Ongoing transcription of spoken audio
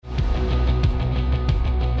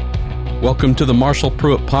Welcome to the Marshall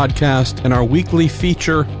Pruitt Podcast and our weekly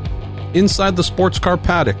feature, Inside the Sports Car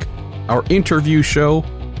Paddock, our interview show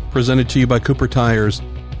presented to you by Cooper Tires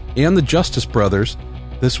and the Justice Brothers.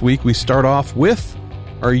 This week we start off with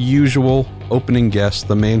our usual opening guest,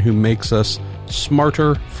 the man who makes us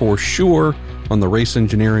smarter for sure on the race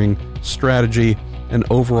engineering, strategy, and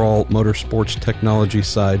overall motorsports technology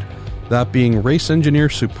side. That being Race Engineer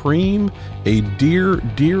Supreme, a dear,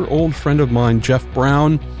 dear old friend of mine, Jeff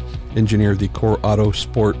Brown, engineer of the Core Auto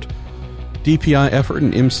Sport DPI effort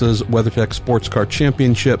and IMSA's WeatherTech Sports Car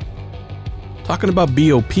Championship. Talking about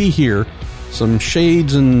BOP here, some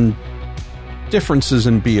shades and differences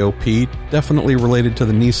in BOP, definitely related to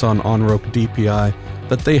the Nissan on-road DPI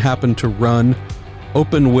that they happen to run.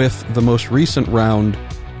 Open with the most recent round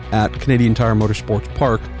at Canadian Tire Motorsports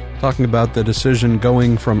Park, talking about the decision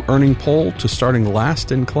going from earning pole to starting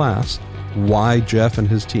last in class, why Jeff and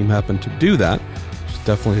his team happened to do that.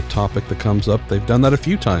 Definitely a topic that comes up. They've done that a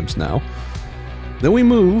few times now. Then we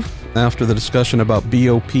move, after the discussion about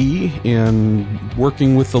BOP and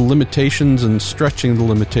working with the limitations and stretching the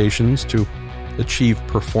limitations to achieve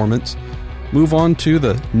performance, move on to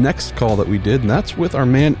the next call that we did, and that's with our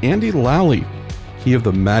man Andy Lally. He of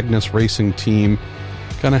the Magnus Racing team.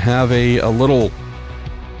 Kind of have a little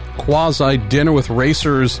quasi dinner with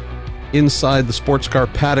racers inside the sports car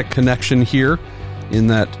paddock connection here, in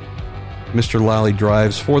that Mr. Lally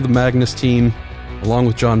drives for the Magnus team, along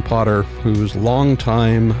with John Potter, whose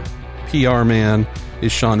longtime PR man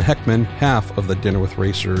is Sean Heckman, half of the Dinner with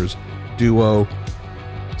Racers duo.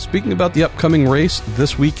 Speaking about the upcoming race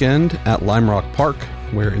this weekend at Lime Rock Park,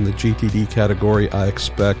 where in the GTD category I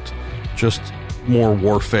expect just more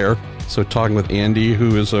warfare. So talking with Andy,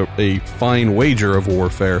 who is a fine wager of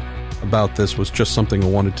warfare about this, was just something I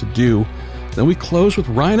wanted to do. Then we close with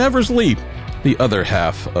Ryan Eversley, the other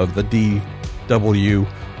half of the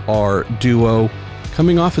DWR duo,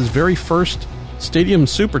 coming off his very first Stadium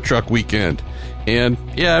Super Truck weekend. And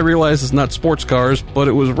yeah, I realize it's not sports cars, but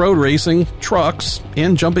it was road racing, trucks,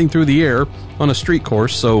 and jumping through the air on a street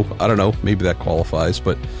course, so I don't know, maybe that qualifies,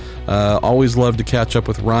 but always love to catch up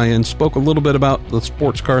with Ryan. Spoke a little bit about the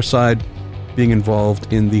sports car side, being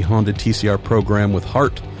involved in the Honda TCR program with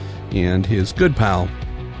Hart and his good pal,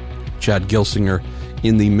 Chad Gilsinger,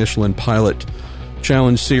 in the Michelin Pilot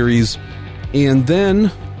Challenge Series. And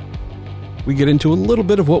then we get into a little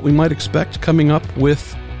bit of what we might expect coming up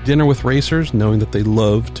with Dinner with Racers, knowing that they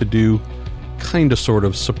love to do kind of sort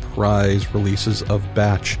of surprise releases of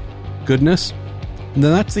batch goodness. And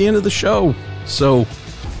then that's the end of the show. So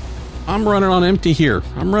I'm running on empty here.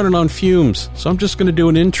 I'm running on fumes. So I'm just going to do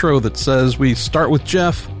an intro that says we start with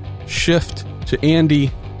Jeff, shift to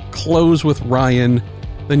Andy, close with Ryan.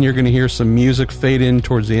 Then you're going to hear some music fade in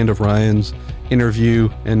towards the end of Ryan's interview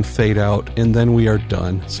and fade out, and then we are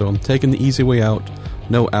done. So I'm taking the easy way out,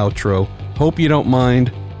 no outro. Hope you don't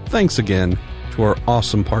mind. Thanks again to our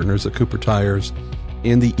awesome partners at Cooper Tires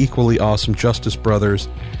and the equally awesome Justice Brothers.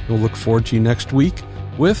 We'll look forward to you next week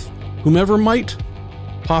with whomever might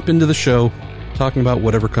pop into the show, talking about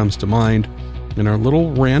whatever comes to mind in our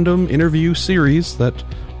little random interview series that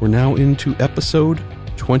we're now into episode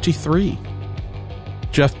 23.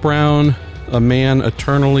 Jeff Brown, a man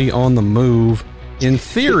eternally on the move. In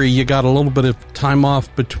theory, you got a little bit of time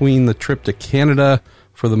off between the trip to Canada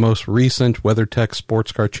for the most recent WeatherTech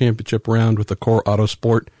Sports Car Championship round with the Core Auto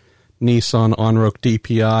Sport Nissan on-road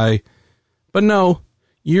DPI. But no,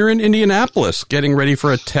 you're in Indianapolis getting ready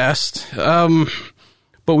for a test.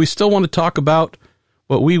 But we still want to talk about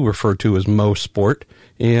what we refer to as Mo Sport,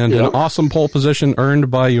 and an awesome pole position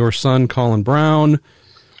earned by your son, Colin Brown.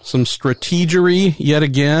 Some strategery yet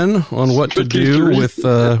again on what to do with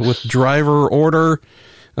driver order.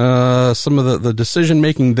 Some of the decision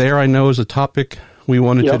making there, I know, is a topic we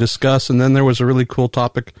wanted to discuss, and then there was a really cool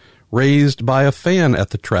topic raised by a fan at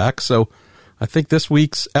the track. So I think this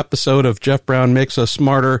week's episode of Jeff Brown Makes Us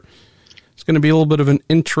Smarter is going to be a little bit of an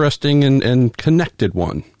interesting and connected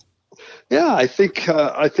one. Yeah, I think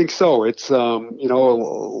so. It's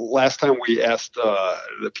last time we asked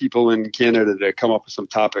the people in Canada to come up with some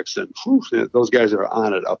topics, and those guys are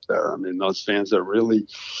on it up there. I mean, those fans that really,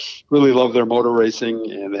 really love their motor racing,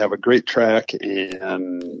 and they have a great track.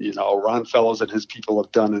 And Ron Fellows and his people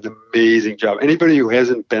have done an amazing job. Anybody who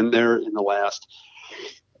hasn't been there in the last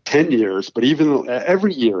 10 years, but even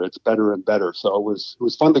every year, it's better and better. So it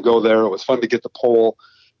was fun to go there. It was fun to get the pole,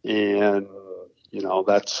 and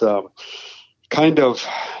that's kind of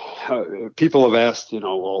people have asked,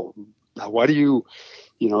 well, why do you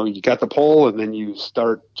got the pole and then you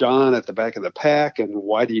start John at the back of the pack, and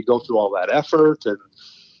why do you go through all that effort? And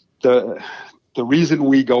the reason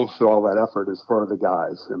we go through all that effort is for the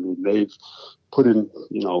guys. I mean, they've put in,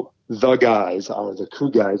 the guys are the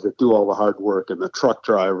crew guys that do all the hard work, and the truck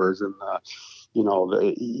drivers, and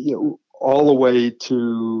all the way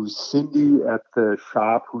to Cindy at the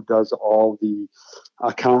shop who does all the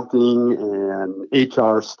accounting and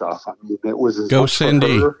HR stuff. I mean, it was as Go much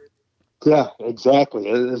Cindy. For her. Yeah, exactly.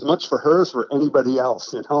 As much for her as for anybody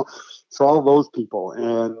else, for all those people.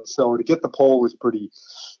 And so to get the pole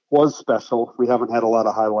was special. We haven't had a lot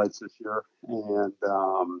of highlights this year. And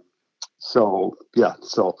so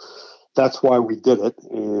that's why we did it.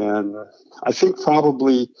 And I think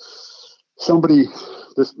probably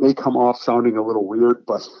this may come off sounding a little weird,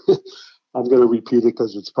 but I'm going to repeat it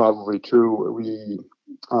because it's probably true. We,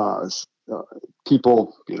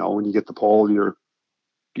 people, when you get the pole, your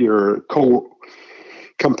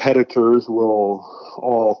competitors will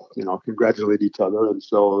all, congratulate each other. And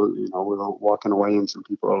so, we're walking away and some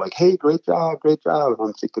people are like, hey, great job. And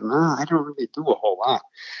I'm thinking, I don't really do a whole lot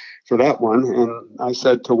for that one. And I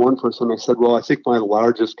said to one person, well, I think my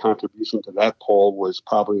largest contribution to that poll was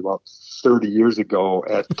probably about 30 years ago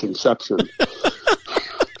at conception.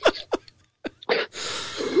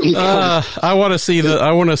 I want to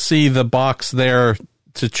see the box there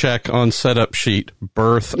to check on setup sheet.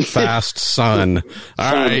 Birth, fast, son.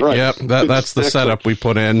 All right. Yep. That's the setup we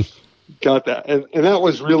put in. Got that. And that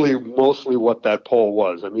was really mostly what that poll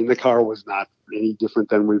was. I mean, the car was not any different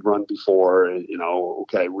than we've run before.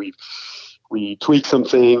 Okay, we tweaked some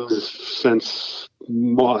things since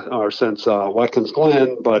Watkins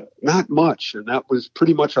Glen, but not much. And that was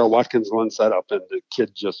pretty much our Watkins Glen setup. And the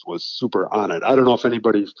kid just was super on it. I don't know if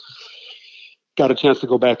anybody's got a chance to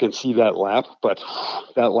go back and see that lap, but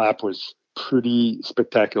that lap was pretty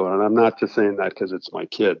spectacular. And I'm not just saying that because it's my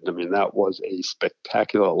kid. I mean, that was a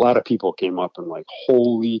spectacular. A lot of people came up and like,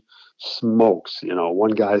 holy smokes.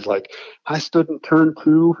 One guy's like, I stood in turn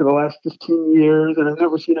 2 for the last 15 years and I've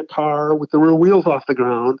never seen a car with the rear wheels off the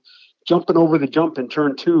ground jumping over the jump in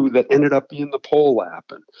turn 2 that ended up being the pole lap.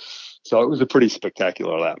 And so it was a pretty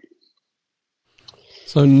spectacular lap.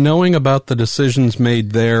 So knowing about the decisions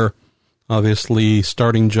made there, obviously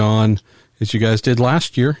starting John, as you guys did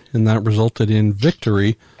last year, and that resulted in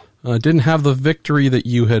victory. Didn't have the victory that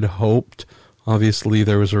you had hoped. Obviously,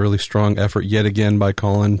 there was a really strong effort yet again by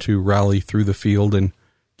Colin to rally through the field and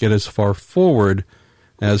get as far forward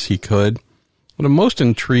as he could. But I'm most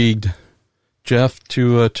intrigued, Jeff,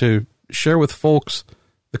 to share with folks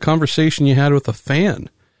the conversation you had with a fan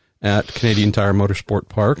at Canadian Tire Motorsport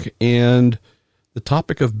Park, and the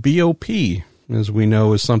topic of BOP, as we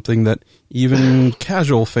know, is something that even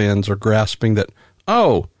casual fans are grasping that,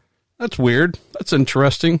 oh, that's weird, that's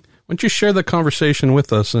interesting. Why don't you share the conversation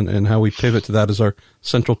with us and how we pivot to that as our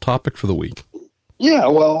central topic for the week? Yeah,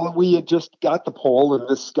 well, we had just got the pole, and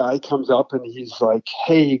this guy comes up and he's like,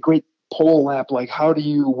 hey, great pole lap. Like, what do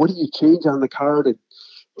you change on the car to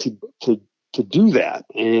do that?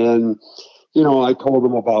 And, I told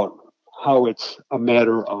him about how it's a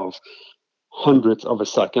matter of hundredths of a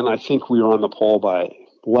second. I think we were on the pole by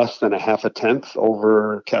less than a half a tenth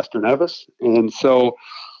over Castroneves. And so,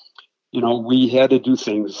 we had to do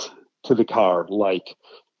things to the car like,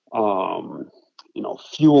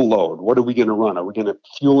 fuel load. What are we going to run? Are we going to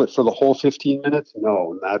fuel it for the whole 15 minutes?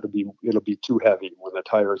 No, it'll be too heavy when the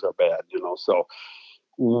tires are bad, so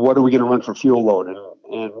what are we going to run for fuel load?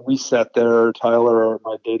 And we sat there, Tyler,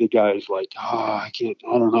 my data guy, is like, I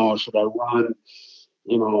don't know. Should I run,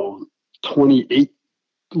 28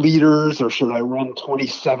 liters or should I run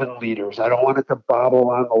 27 liters? I don't want it to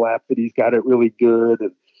bobble on the lap that he's got it really good.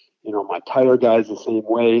 And, my tire guy's the same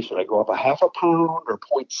way. Should I go up a half a pound or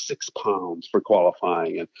 0.6 pounds for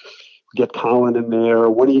qualifying? And get Colin in there.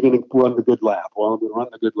 When are you going to run the good lap? Well, I'm going to run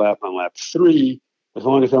the good lap on lap 3 as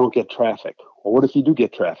long as I don't get traffic. Well, what if you do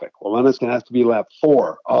get traffic? Well, then it's going to have to be lap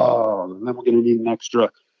 4. Oh, and then we're going to need an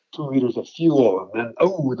extra 2 liters of fuel. And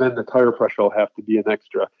then the tire pressure will have to be an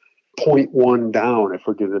extra 0.1 down if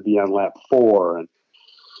we're going to be on lap 4. And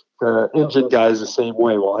the engine guy is the same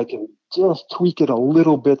way. Well, I can just tweak it a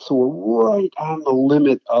little bit so we're right on the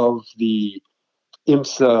limit of the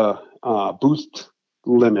IMSA boost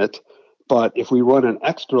limit. But if we run an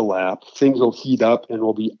extra lap, things will heat up and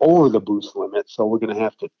we'll be over the boost limit. So we're going to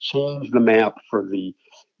have to change the map for the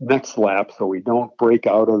next lap so we don't break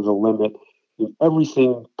out of the limit. And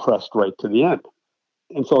everything pressed right to the end.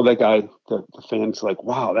 And so that guy, the fan's like,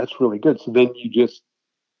 wow, that's really good. So then you just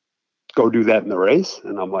go do that in the race.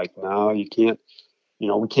 And I'm like, no, you can't,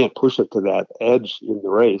 we can't push it to that edge in the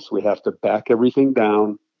race. We have to back everything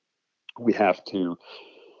down. We have to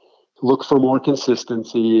look for more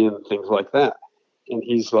consistency and things like that. And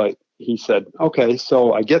he said, okay,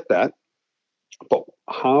 so I get that.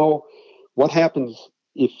 what happens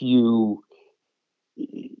if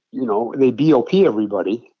they BOP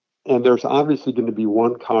everybody, and there's obviously going to be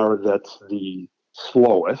one car that's the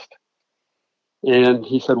slowest. And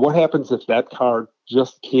he said, what happens if that car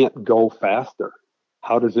just can't go faster?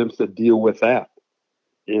 How does IMSA deal with that?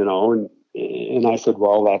 And I said,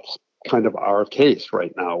 well, that's kind of our case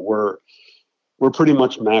right now. We're pretty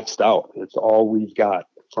much maxed out. It's all we've got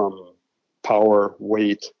from power,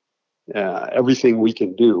 weight, everything we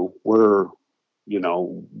can do.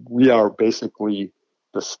 We are basically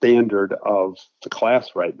the standard of the class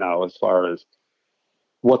right now as far as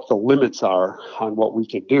what the limits are on what we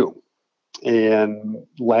can do. And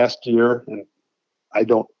last year, and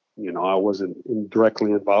I wasn't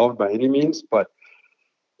directly involved by any means, but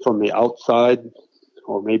from the outside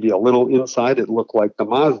or maybe a little inside, it looked like the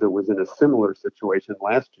Mazda was in a similar situation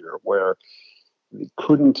last year where they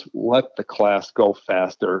couldn't let the class go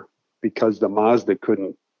faster because the Mazda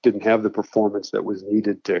didn't have the performance that was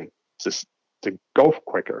needed to go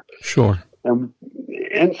quicker. Sure. And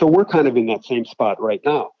so we're kind of in that same spot right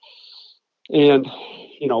now. And,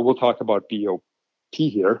 we'll talk about BOP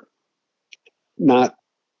here, not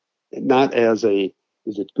as is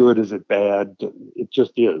it good, is it bad? It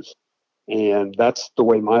just is. And that's the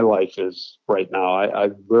way my life is right now. I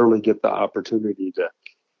rarely get the opportunity to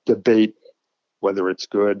debate whether it's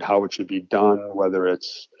good, how it should be done, whether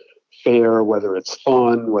it's fair, whether it's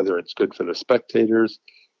fun, whether it's good for the spectators.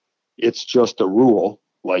 It's just a rule,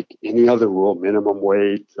 like any other rule: minimum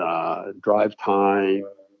weight, drive time,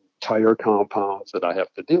 tire compounds that I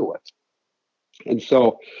have to deal with. And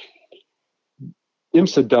so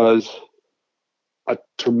IMSA does a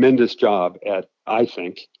tremendous job at, I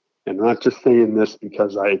think, and I'm not just saying this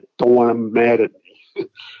because I don't want them mad at me.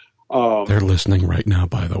 They're listening right now,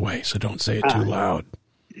 by the way, so don't say it too loud.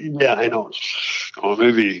 Yeah, I know. Oh,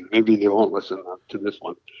 maybe they won't listen to this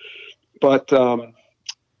one. But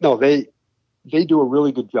no, they do a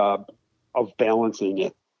really good job of balancing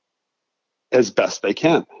it as best they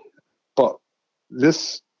can. But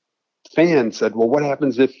this fan said, well, what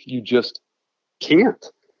happens if you just can't?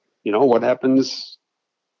 What happens,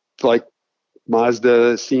 like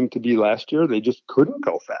Mazda seemed to be last year? They just couldn't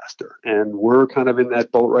go faster. And we're kind of in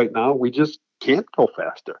that boat right now. We just can't go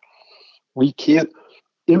faster. We can't.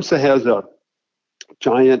 IMSA has a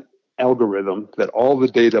giant algorithm that all the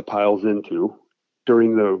data piles into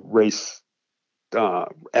during the race,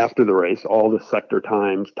 after the race, all the sector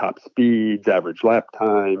times, top speeds, average lap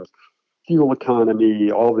times, fuel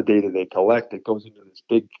economy, all the data they collect. It goes into this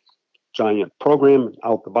big giant program.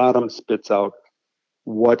 Out the bottom spits out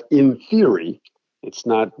what, in theory, it's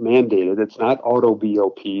not mandated. It's not auto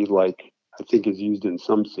BOP like I think is used in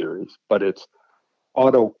some series, but it's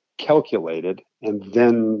auto calculated, and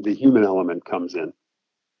then the human element comes in.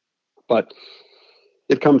 But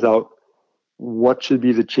it comes out what should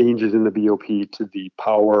be the changes in the BOP to the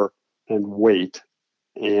power and weight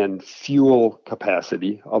and fuel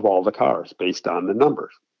capacity of all the cars based on the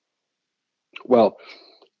numbers. Well,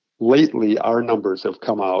 lately our numbers have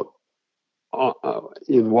come out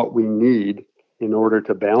in what we need in order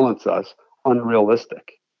to balance us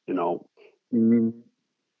unrealistic.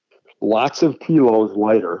 Lots of kilos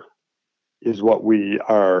lighter is what we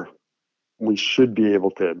should be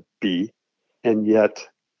able to be, and yet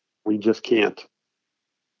we just can't.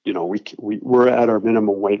 We're at our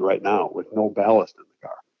minimum weight right now with no ballast in the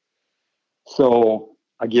car. So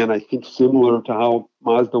again, I think similar to how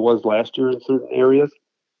Mazda was last year in certain areas,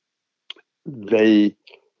 the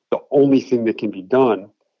only thing that can be done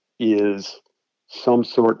is some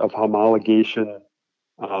sort of homologation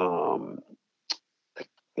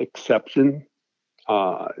exception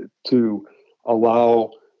to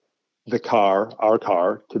allow our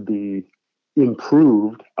car, to be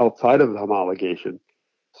improved outside of the homologation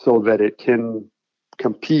so that it can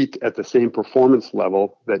compete at the same performance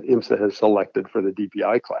level that IMSA has selected for the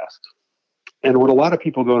DPI class. And what a lot of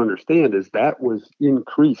people don't understand is that was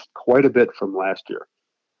increased quite a bit from last year.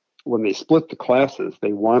 When they split the classes,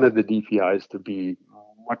 they wanted the DPIs to be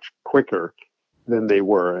much quicker than they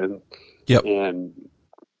were. And you've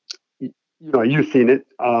seen it.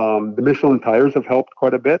 The Michelin tires have helped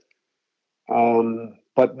quite a bit,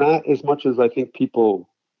 but not as much as I think people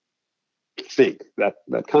think. That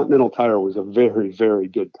Continental tire was a very, very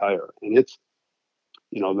good tire. And it's,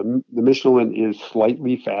 the Michelin is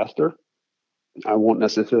slightly faster. I won't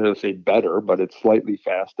necessarily say better, but it's slightly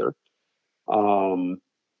faster.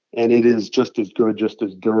 And it is just as good, just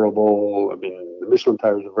as durable. I mean, the Michelin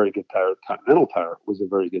tire is a very good tire. The Continental tire was a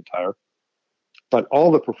very good tire. But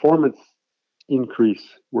all the performance increase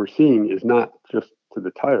we're seeing is not just to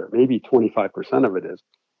the tire. Maybe 25% of it is.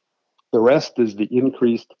 The rest is the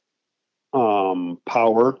increased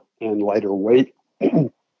power and lighter weight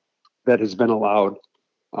that has been allowed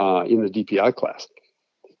in the DPI class.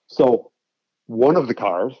 So one of the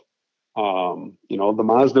cars, the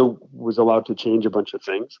Mazda was allowed to change a bunch of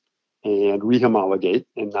things and rehomologate,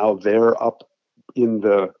 and now they're up in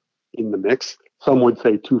the mix. Some would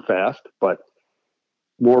say too fast, but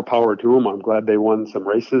more power to them. I'm glad they won some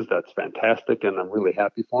races. That's fantastic, and I'm really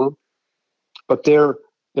happy for them. But they're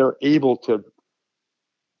able to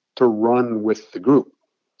run with the group,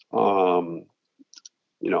 and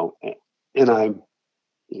I'm,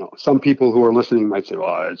 some people who are listening might say,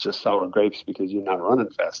 well, it's just sour grapes because you're not running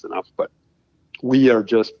fast enough. But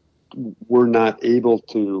we're not able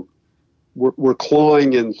to, we're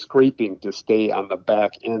clawing and scraping to stay on the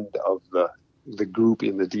back end of the group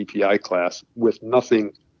in the DPI class with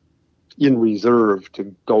nothing in reserve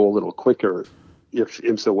to go a little quicker if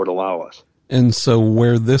IMSA would allow us. And so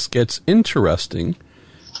where this gets interesting,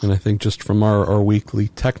 and I think just from our weekly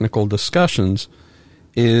technical discussions,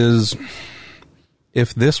 is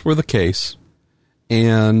if this were the case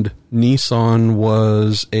and Nissan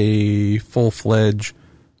was a full-fledged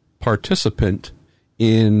participant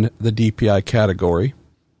in the DPI category,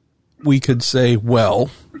 we could say, well,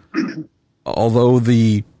 although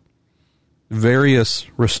the various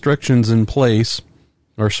restrictions in place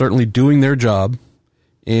are certainly doing their job,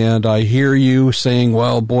 and I hear you saying,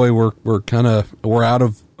 well, boy, we're out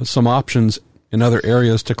of some options in other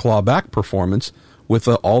areas to claw back performance. With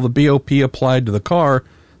all the BOP applied to the car,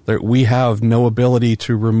 that we have no ability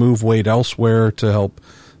to remove weight elsewhere to help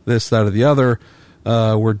this, that, or the other.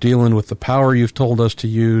 We're dealing with the power you've told us to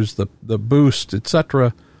use, the boost,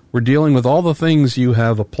 etc. We're dealing with all the things you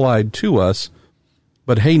have applied to us.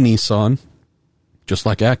 But hey, Nissan, just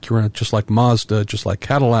like Acura, just like Mazda, just like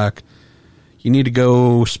Cadillac, you need to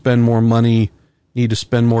go spend more money, need to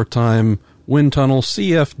spend more time, wind tunnel,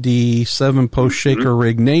 CFD, 7-post shaker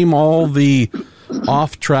rig, name all the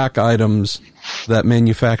off-track items that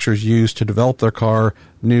manufacturers use to develop their car,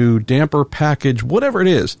 new damper package, whatever it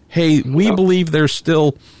is. Hey, we believe there's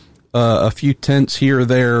still a few tenths here or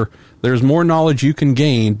there. There's more knowledge you can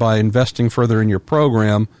gain by investing further in your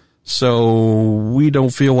program, so we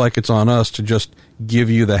don't feel like it's on us to just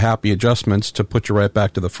give you the happy adjustments to put you right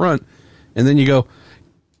back to the front. And then you go,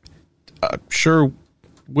 sure,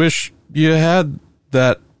 wish you had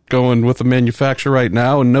that going with the manufacturer right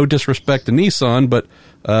now, and no disrespect to Nissan, but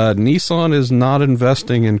Nissan is not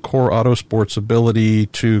investing in core Autosport's ability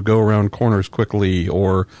to go around corners quickly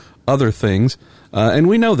or other things. And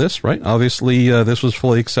we know this, right? Obviously, this was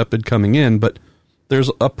fully accepted coming in, but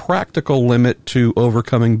there's a practical limit to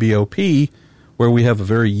overcoming BOP, where we have a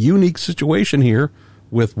very unique situation here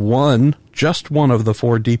with just one of the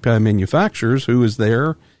 4 DPI manufacturers who is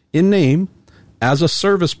there in name as a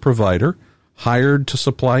service provider, hired to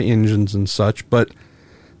supply engines and such, but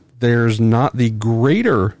there's not the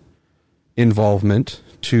greater involvement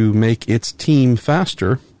to make its team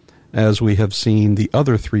faster as we have seen the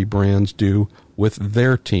other 3 brands do with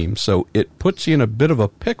their team. So it puts you in a bit of a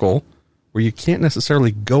pickle where you can't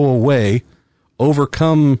necessarily go away,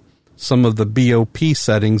 overcome some of the BOP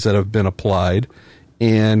settings that have been applied,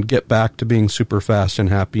 and get back to being super fast and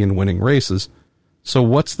happy and winning races. So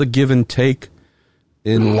what's the give and take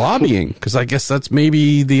in lobbying? Because I guess that's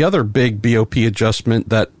maybe the other big BOP adjustment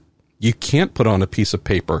that you can't put on a piece of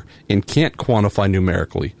paper and can't quantify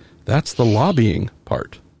numerically. That's the lobbying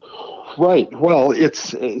part. Right. Well, it's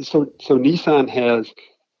so Nissan has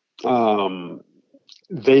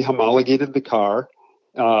they homologated the car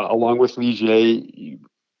along with Ligier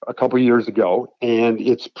a couple years ago, and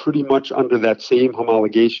it's pretty much under that same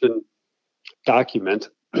homologation document.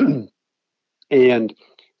 And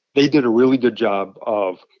they did a really good job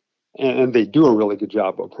and they do a really good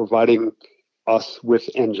job of providing us with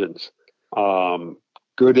engines,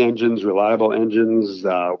 good engines, reliable engines.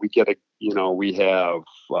 We have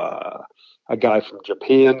a guy from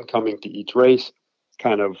Japan coming to each race,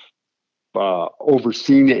 kind of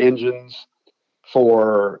overseeing the engines.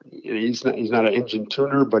 He's not an engine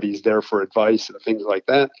tuner, but he's there for advice and things like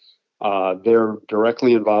that. They're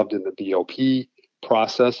directly involved in the BOP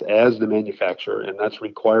process as the manufacturer, and that's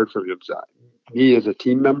required for me as a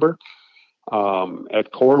team member.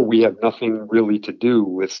 At Core, we have nothing really to do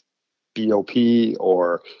with BOP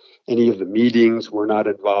or any of the meetings. We're not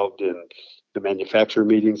involved in the manufacturer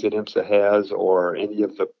meetings that IMSA has or any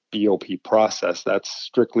of the BOP process. That's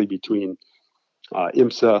strictly between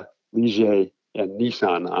IMSA, Ligier, and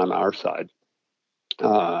Nissan on our side.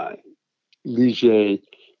 Ligier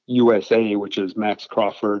USA, which is Max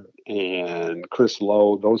Crawford and Chris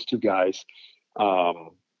Lowe, those 2 guys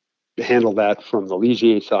handle that from the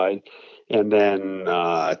Ligier side. And then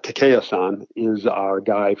Takeo-san is our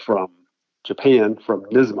guy from Japan, from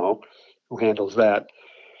Nismo, who handles that.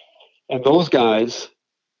 And those guys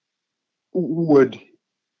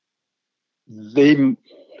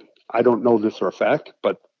I don't know this for a fact,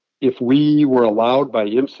 but if we were allowed by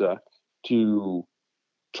IMSA to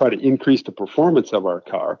try to increase the performance of our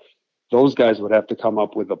car, those guys would have to come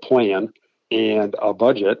up with a plan and a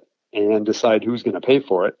budget and decide who's going to pay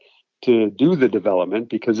for it to do the development,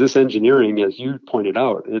 because this engineering, as you pointed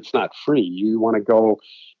out, it's not free. You want to go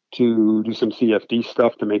to do some CFD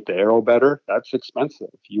stuff to make the aero better, that's expensive.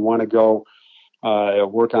 You want to go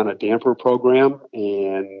work on a damper program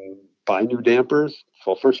and buy new dampers.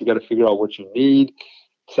 So first you got to figure out what you need.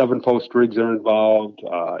 7-post rigs are involved.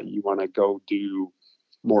 You want to go do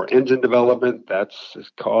more engine development. That's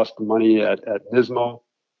cost money at Nismo.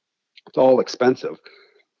 It's all expensive.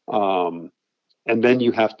 And then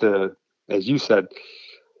you have to, as you said,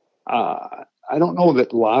 I don't know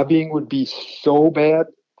that lobbying would be so bad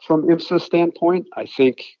from IMSA's standpoint. I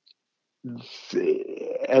think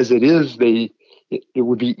as it is, it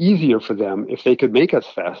would be easier for them if they could make us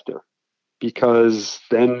faster, because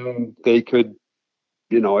then they could,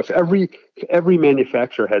 if every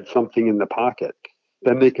manufacturer had something in the pocket,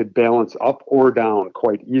 then they could balance up or down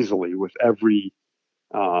quite easily with every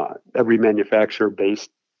manufacturer based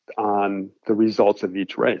on the results of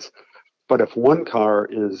each race. But if one car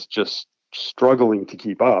is just struggling to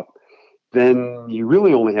keep up, then you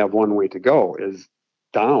really only have one way to go, is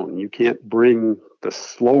down. You can't bring the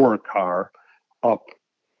slower car up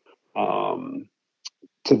to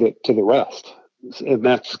the rest. And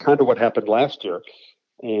that's kind of what happened last year.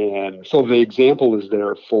 And so the example is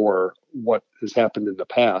there for what has happened in the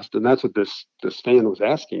past. And that's what this fan was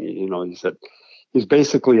asking. He said he's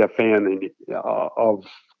basically a fan of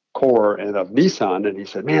Core and of Nissan. And he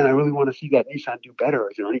said, man, I really want to see that Nissan do better.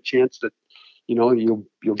 Is there any chance that, you'll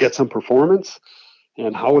get some performance?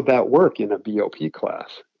 And how would that work in a BOP class?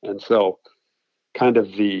 And so kind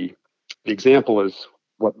of the example is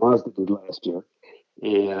what Mazda did last year.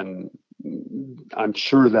 And I'm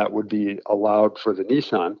sure that would be allowed for the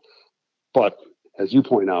Nissan. But as you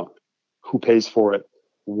point out, who pays for it?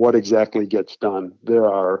 What exactly gets done?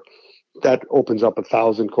 That opens up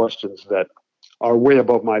 1,000 questions that are way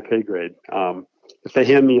above my pay grade. If they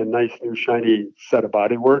hand me a nice new shiny set of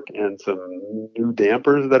bodywork and some new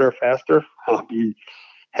dampers that are faster, I'll be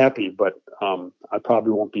happy. But I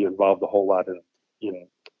probably won't be involved a whole lot in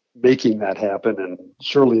making that happen, and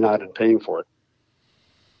surely not in paying for it.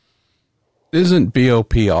 Isn't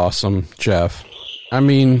BOP awesome, Jeff? I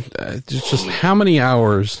mean, just how many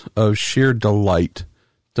hours of sheer delight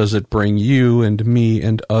does it bring you and me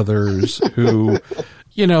and others who,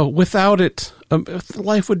 without it,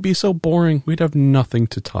 life would be so boring. We'd have nothing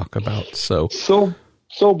to talk about. So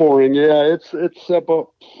boring. Yeah, it's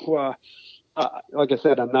about, like I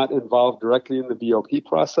said, I'm not involved directly in the BOP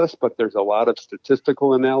process, but there's a lot of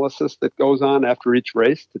statistical analysis that goes on after each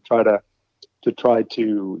race to try to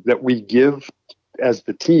that we give as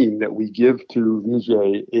the team, that we give to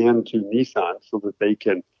Ligier and to Nissan, so that they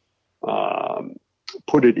can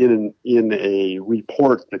put it in a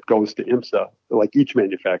report that goes to IMSA, like each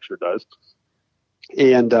manufacturer does.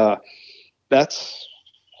 And that's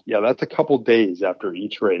a couple days after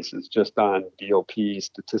each race. It's just on BOP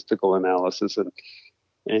statistical analysis,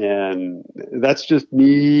 and that's just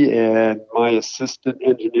me and my assistant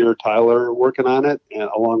engineer Tyler working on it, and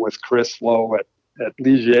along with Chris Lowe at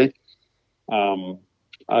Ligier. I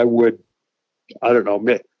don't know,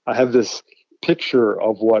 I have this picture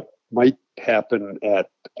of what might happen at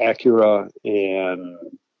Acura and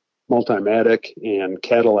Multimatic and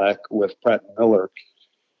Cadillac with Pratt and Miller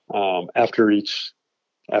after each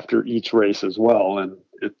race as well. And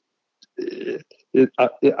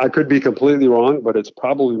I could be completely wrong, but it's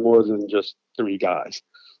probably more than just 3 guys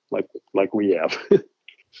like we have.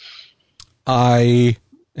 I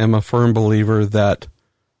am a firm believer that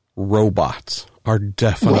robots are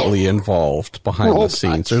definitely involved behind the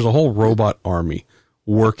scenes. There's a whole robot army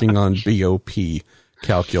working on BOP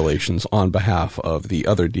calculations on behalf of the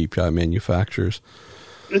other DPI manufacturers.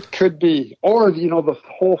 It could be. Or, the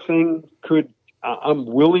whole thing could, I'm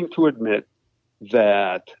willing to admit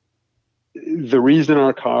that the reason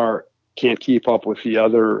our car can't keep up with the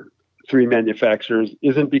other 3 manufacturers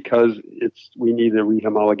isn't because we need a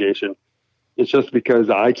rehomologation. It's just because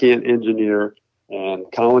I can't engineer and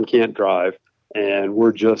Colin can't drive, and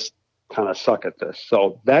we're just kind of suck at this.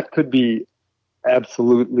 So that could be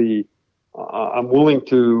absolutely, I'm willing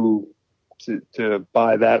to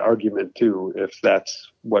buy that argument too, if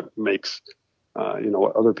that's what makes,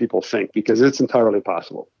 what other people think, because it's entirely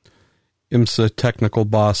possible. IMSA technical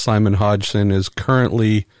boss Simon Hodgson is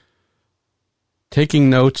currently taking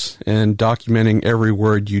notes and documenting every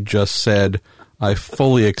word you just said. I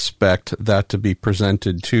fully expect that to be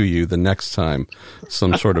presented to you the next time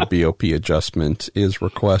some sort of BOP adjustment is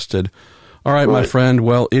requested. All right, my friend.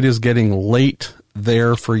 Well, it is getting late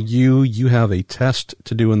there for you. You have a test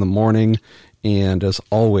to do in the morning. And as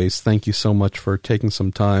always, thank you so much for taking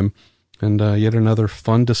some time and yet another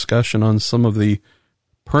fun discussion on some of the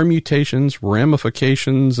permutations,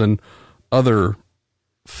 ramifications, and other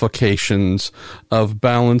fications of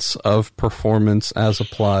balance of performance as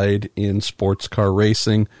applied in sports car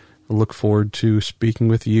racing. I look forward to speaking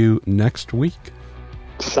with you next week.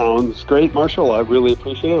 Sounds great, Marshall. I really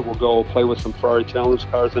appreciate it. We'll go play with some Ferrari Challenge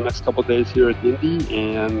cars the next couple of days here at Indy,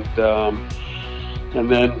 and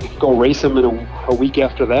then go race them in a week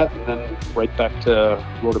after that, and then right back to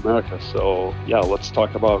Road America. So, yeah, let's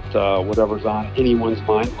talk about whatever's on anyone's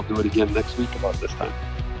mind. We'll do it again next week about this time.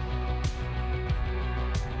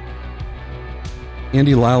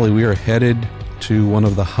 Andy Lally, we are headed to one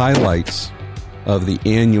of the highlights of the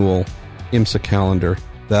annual IMSA calendar,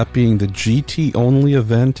 that being the GT-only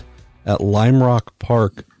event at Lime Rock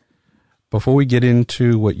Park. Before we get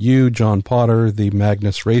into what you, John Potter, the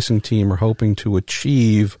Magnus Racing team, are hoping to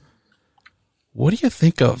achieve, what do you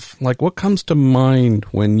think of? Like, what comes to mind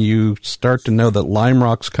when you start to know that Lime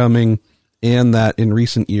Rock's coming and that in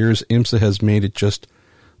recent years IMSA has made it just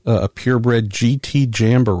a purebred GT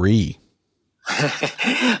jamboree?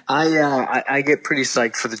 I get pretty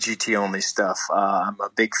psyched for the GT only stuff. I'm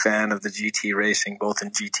a big fan of the GT racing, both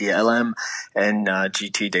in GT LM and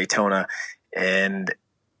GT Daytona, and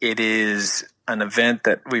it is an event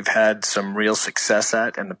that we've had some real success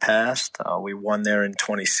at in the past. We won there in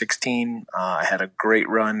 2016. I had a great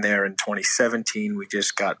run there in 2017. We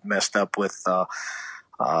just got messed up with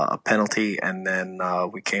a penalty, and then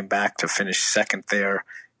we came back to finish second there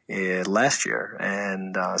last year.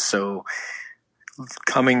 And so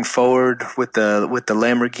coming forward with the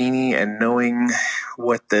Lamborghini and knowing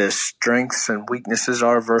what the strengths and weaknesses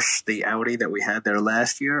are versus the Audi that we had there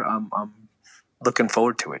last year, I'm looking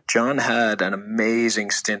forward to it. John had an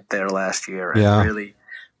amazing stint there last year and really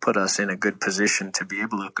put us in a good position to be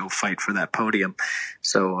able to go fight for that podium.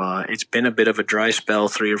 So it's been a bit of a dry spell,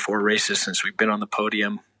 3 or 4 races since we've been on the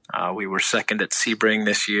podium. We were second at Sebring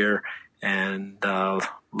this year, and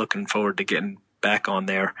looking forward to getting back on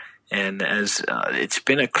there. And as it's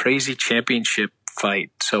been a crazy championship fight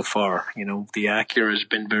so far. You know, the Acura has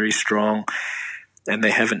been very strong, and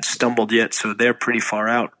they haven't stumbled yet, so they're pretty far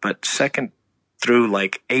out. But second through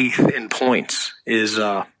like 8th in points is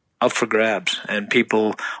up for grabs. And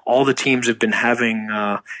all the teams have been having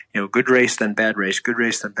good race then bad race, good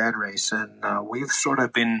race then bad race, and we've sort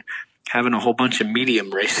of been having a whole bunch of medium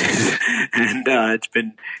races, and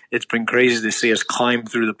it's been crazy to see us climb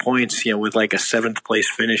through the points, with like a 7th place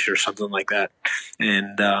finish or something like that.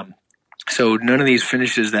 And so none of these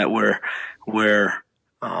finishes that we're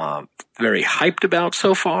very hyped about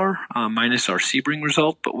so far, minus our Sebring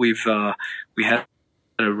result, but we had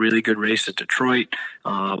a really good race at Detroit.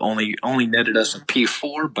 Only netted us a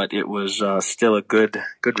P4, but it was still a good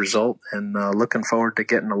result. And looking forward to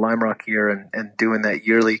getting to Lime Rock here and doing that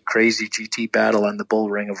yearly crazy GT battle on the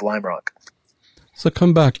bull ring of Lime Rock. So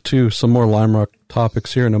come back to some more Lime Rock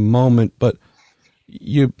topics here in a moment, but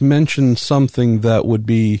you mentioned something that would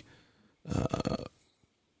be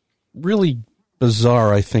really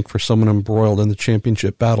bizarre, I think, for someone embroiled in the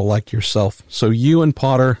championship battle like yourself. So you and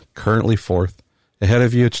Potter currently 4th. Ahead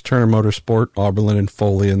of you, it's Turner Motorsport, Oberlin and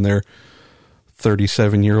Foley in their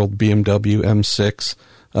 37-year-old BMW M6.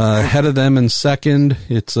 Ahead of them in second,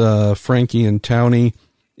 it's Frankie and Towney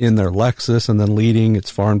in their Lexus, and then leading,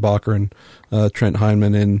 it's Farnbacher and Trent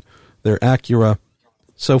Heineman in their Acura.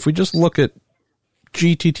 So if we just look at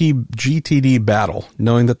GTD battle,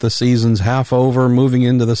 knowing that the season's half over, moving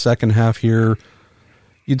into the second half here,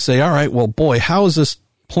 you'd say, all right, well, boy, how is this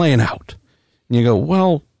playing out? And you go,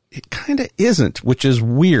 well, it kind of isn't, which is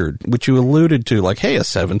weird, which you alluded to, like, hey, a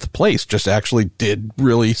 7th place just actually did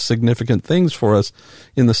really significant things for us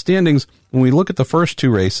in the standings. When we look at the first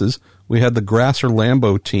 2 races, we had the Grasser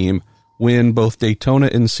Lambo team win both Daytona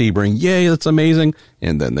and Sebring. Yay, that's amazing.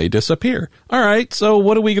 And then they disappear. All right, so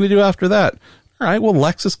what are we going to do after that? All right, well,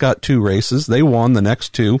 Lexus got 2 races. They won the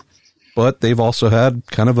next 2, but they've also had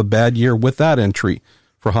kind of a bad year with that entry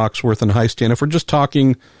for Hawksworth and Heistan. If we're just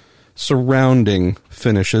talking surrounding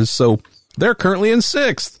finishes, so they're currently in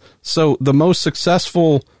 6th. So the most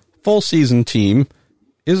successful full season team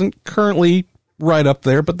isn't currently right up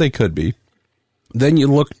there, but they could be. Then you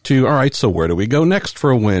look to, all right, so where do we go next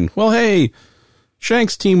for a win? Well, hey,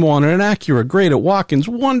 Shank's team won, and an Acura, great, at Watkins,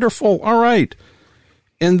 wonderful, all right.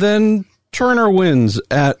 And then Turner wins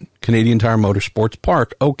at Canadian Tire Motorsports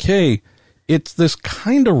Park. Okay, it's this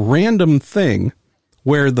kind of random thing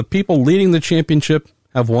where the people leading the championship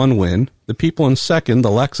have one win. The people in second, the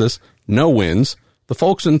Lexus, no wins. The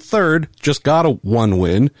folks in third just got a one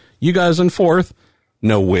win. You guys in fourth,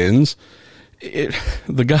 no wins.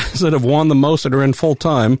 The guys that have won the most that are in full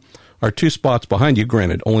time are 2 spots behind you,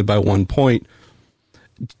 granted, only by 1 point.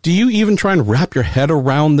 Do you even try and wrap your head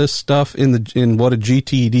around this stuff in what a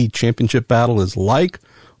GTD championship battle is like,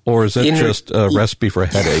 or is it just a recipe for a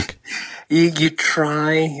headache? You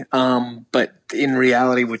try, but in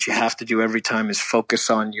reality, what you have to do every time is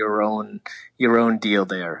focus on your own deal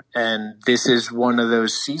there. And this is one of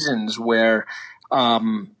those seasons where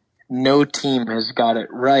no team has got it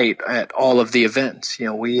right at all of the events. You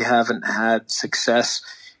know, we haven't had success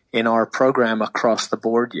in our program across the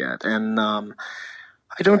board yet, and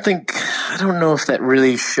I don't know if that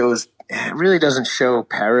really shows. It really doesn't show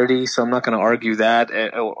parity, so I'm not going to argue that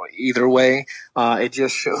either way. It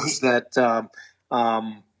just shows that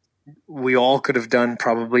we all could have done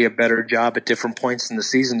probably a better job at different points in the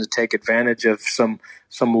season to take advantage of some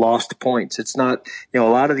lost points. It's not, a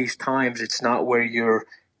lot of these times it's not where you're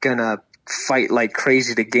going to fight like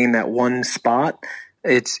crazy to gain that one spot.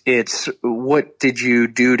 It's what did you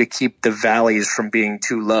do to keep the valleys from being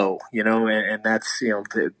too low, and that's,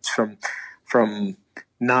 from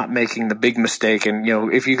not making the big mistake. And,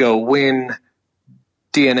 if you go win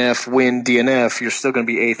DNF, you're still going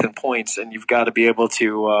to be 8th in points, and you've got to be able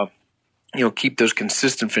to, keep those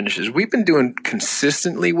consistent finishes. We've been doing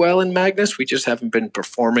consistently well in Magnus. We just haven't been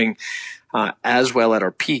performing as well at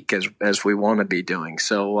our peak as we want to be doing.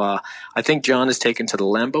 So I think John has taken to the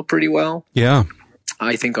Lambo pretty well. Yeah.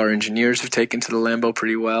 I think our engineers have taken to the Lambo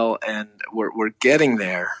pretty well, and we're getting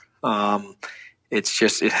there. It's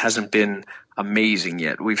just it hasn't been amazing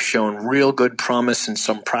yet. We've shown real good promise in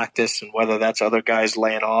some practice, and whether that's other guys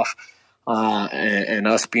laying off and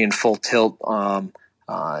us being full tilt,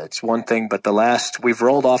 it's one thing. But we've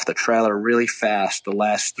rolled off the trailer really fast the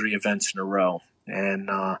last 3 events in a row, and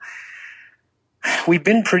we've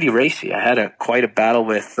been pretty racy. I had quite a battle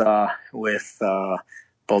with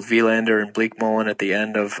both Vielander and Bleakmullen at the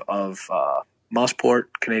end of Mossport,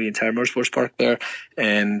 Canadian Tire Motorsports Park there.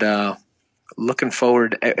 And looking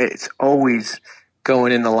forward, it's always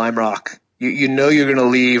going in the Lime Rock. You're going to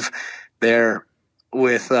leave there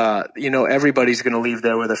with, everybody's going to leave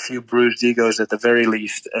there with a few bruised egos at the very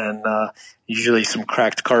least, and usually some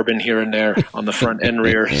cracked carbon here and there on the front and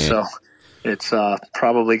rear. So it's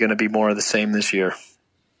probably going to be more of the same this year.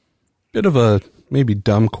 Bit of a maybe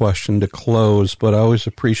dumb question to close, but I always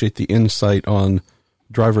appreciate the insight on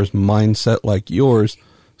driver's mindset like yours.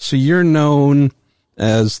 So you're known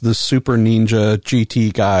as the super ninja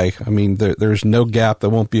GT guy. I mean, there's no gap that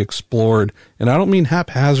won't be explored. And I don't mean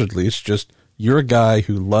haphazardly. It's just you're a guy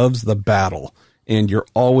who loves the battle and you're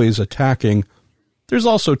always attacking. There's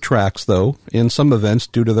also tracks, though, in some events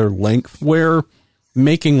due to their length where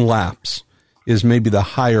making laps is maybe the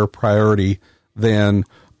higher priority than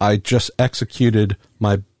I just executed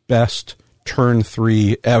my best turn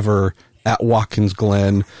 3 ever at Watkins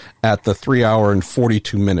Glen at the 3 hour and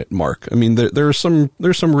 42 minute mark. I mean, there's some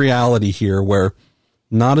reality here where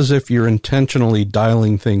not as if you're intentionally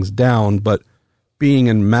dialing things down, but being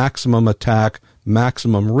in maximum attack,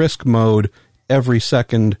 maximum risk mode every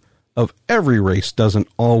second of every race doesn't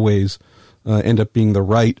always end up being the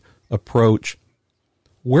right approach.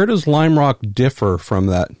 Where does Lime Rock differ from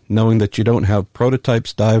that, knowing that you don't have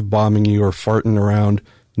prototypes dive bombing you or farting around,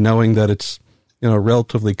 knowing that it's a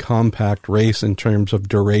relatively compact race in terms of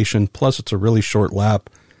duration, plus it's a really short lap?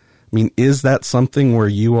 I mean, is that something where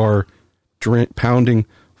you are pounding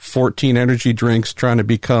 14 energy drinks trying to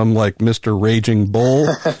become like Mr. Raging Bull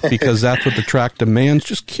because that's what the track demands?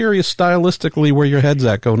 Just curious stylistically where your head's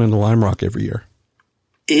at going into Lime Rock every year.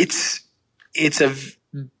 It's a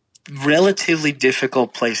relatively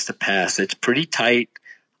difficult place to pass. It's pretty tight,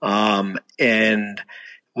 and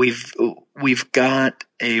we've got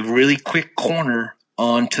a really quick corner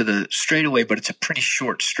onto the straightaway, but it's a pretty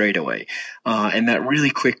short straightaway, and that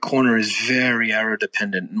really quick corner is very aero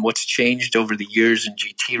dependent. And what's changed over the years in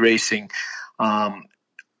GT racing, for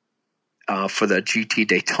the GT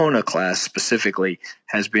Daytona class specifically,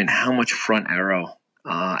 has been how much front aero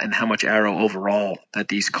and how much aero overall that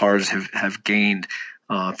these cars have gained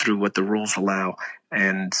through what the rules allow.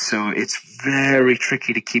 And so it's very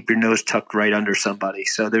tricky to keep your nose tucked right under somebody.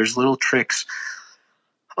 So there's little tricks,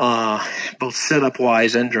 both setup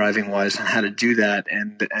wise and driving wise, on how to do that.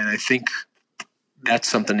 And I think that's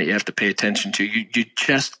something that you have to pay attention to. You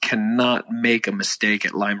just cannot make a mistake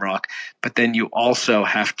at Lime Rock, but then you also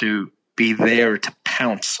have to be there to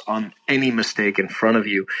pounce on any mistake in front of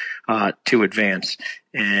you to advance.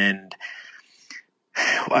 And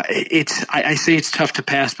I say it's tough to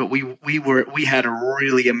pass, but we had a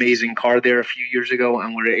really amazing car there a few years ago,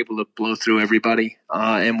 and we were able to blow through everybody.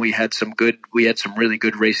 And we had some really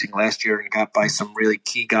good racing last year, and got by some really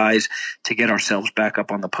key guys to get ourselves back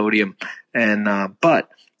up on the podium. And but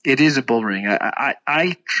it is a bull ring.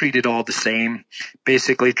 I treat it all the same,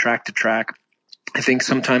 basically track to track. I think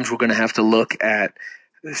sometimes we're going to have to look at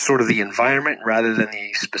sort of the environment rather than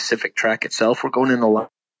the specific track itself. We're going in a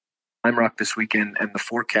Lime Rock this weekend, and the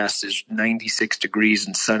forecast is 96 degrees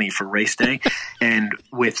and sunny for race day. And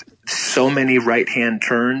with so many right-hand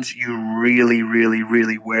turns, you really, really,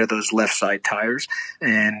 really wear those left side tires.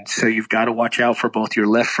 And so you've got to watch out for both your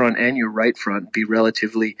left front and your right front. Be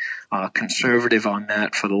relatively conservative on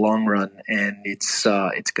that for the long run. And it's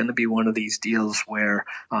going to be one of these deals where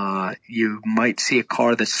you might see a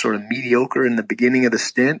car that's sort of mediocre in the beginning of the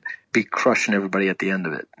stint be crushing everybody at the end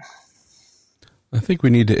of it. I think we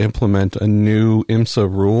need to implement a new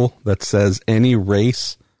IMSA rule that says any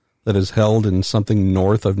race that is held in something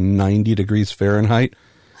north of 90 degrees Fahrenheit,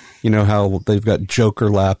 you know how they've got joker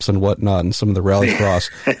laps and whatnot in some of the rallycross.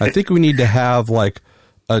 I think we need to have like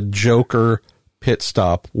a joker pit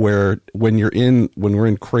stop where when we're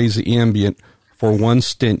in crazy ambient, for one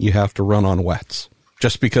stint you have to run on wets.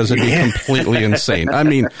 Just because it'd be completely insane. I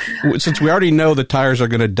mean, since we already know the tires are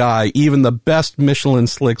going to die, even the best Michelin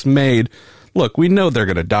slicks made, look, we know they're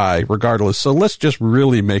going to die regardless, so let's just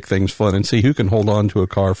really make things fun and see who can hold on to a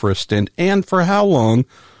car for a stint and for how long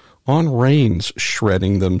on rains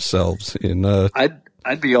shredding themselves in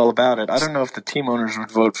I'd be all about it. I don't know if the team owners would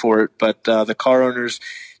vote for it, but the car owners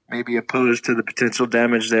may be opposed to the potential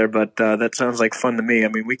damage there, but that sounds like fun to me. I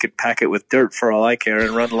mean, we could pack it with dirt for all I care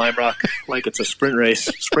and run Lime Rock like it's a sprint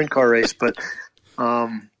car race, but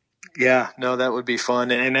yeah, no, that would be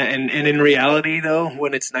fun. And in reality, though,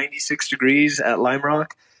 when it's 96 degrees at Lime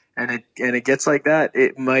Rock and it gets like that,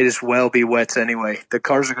 it might as well be wets anyway. The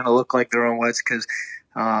cars are going to look like they're on wets because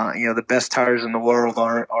the best tires in the world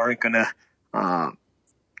aren't going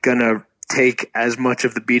to take as much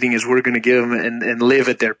of the beating as we're going to give them and live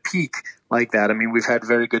at their peak like that. I mean, we've had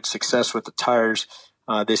very good success with the tires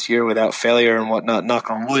this year without failure and whatnot. Knock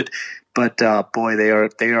on wood. But boy, they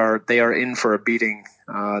are in for a beating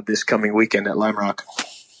this coming weekend at Lime Rock.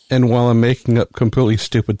 And while I'm making up completely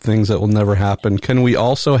stupid things that will never happen, can we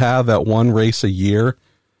also have at one race a year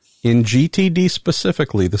in GTD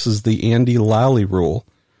specifically? This is the Andy Lally rule,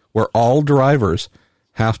 where all drivers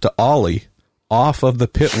have to ollie off of the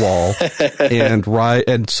pit wall and ride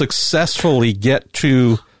and successfully get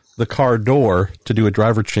to the car door to do a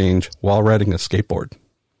driver change while riding a skateboard.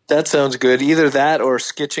 That sounds good. Either that or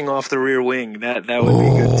skitching off the rear wing. That would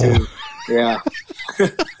be good too. Yeah.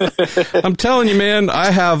 I'm telling you, man,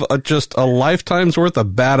 I have just a lifetime's worth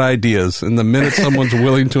of bad ideas. And the minute someone's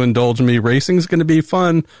willing to indulge me, racing's going to be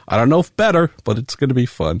fun. I don't know if better, but it's going to be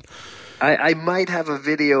fun. I might have a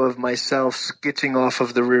video of myself skitching off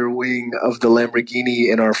of the rear wing of the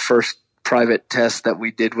Lamborghini in our first private test that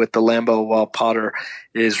we did with the Lambo while Potter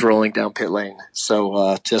is rolling down pit lane.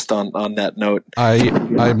 So just on that note, I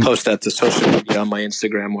post that to social media on my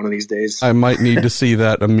Instagram one of these days. I might need to see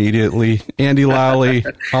that immediately. Andy Lally,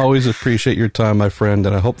 always appreciate your time, my friend,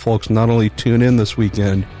 and I hope folks not only tune in this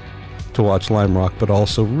weekend to watch Lime Rock, but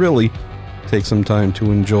also really take some time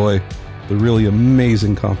to enjoy the really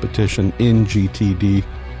amazing competition in GTD,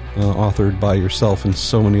 authored by yourself and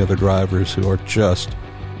so many other drivers who are just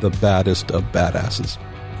the baddest of badasses.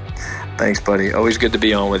 Thanks, buddy. Always good to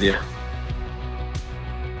be on with you.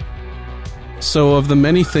 So of the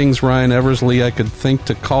many things, Ryan Eversley, I could think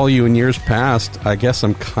to call you in years past, I guess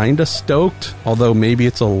I'm kind of stoked, although maybe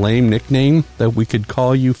it's a lame nickname, that we could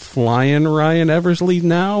call you Flying Ryan Eversley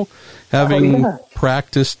now, having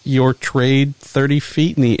practiced your trade 30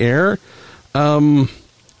 feet in the air. I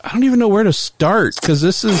don't even know where to start, because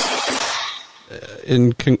this is...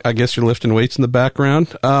 I guess you're lifting weights in the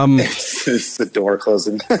background. It's the door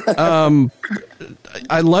closing.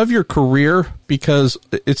 I love your career because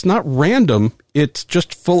it's not random. It's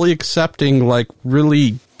just fully accepting like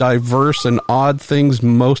really diverse and odd things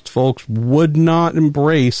most folks would not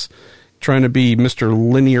embrace. Trying to be Mr.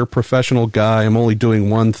 Linear professional guy. I'm only doing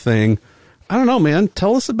one thing. I don't know, man.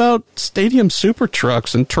 Tell us about Stadium Super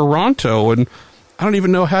Trucks in Toronto. And I don't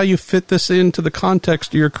even know how you fit this into the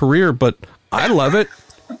context of your career, but I love it.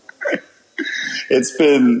 It's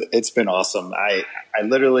been awesome. I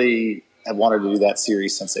literally have wanted to do that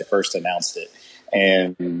series since they first announced it.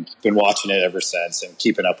 and been watching it ever since and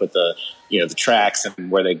keeping up with the tracks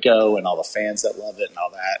and where they go and all the fans that love it and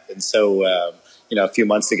all that. And so, a few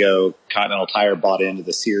months ago, Continental Tire bought into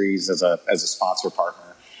the series as a sponsor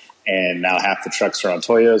partner. And now half the trucks are on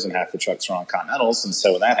Toyos and half the trucks are on Continentals. And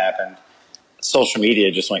so when that happened, social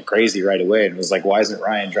media just went crazy right away and was like, why isn't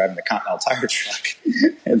Ryan driving the Continental Tire truck?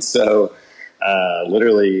 And so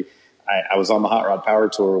literally I was on the Hot Rod Power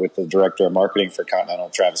Tour with the director of marketing for Continental,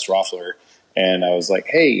 Travis Roffler. And I was like,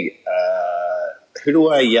 hey, who do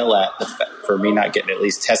I yell at for me not getting to at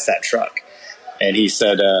least test that truck? And he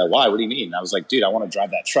said, why? What do you mean? And I was like, dude, I want to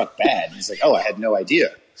drive that truck bad. And he's like, oh, I had no idea.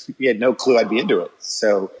 He had no clue I'd be into it.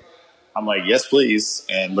 So I'm like, yes, please.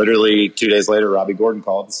 And literally 2 days later, Robbie Gordon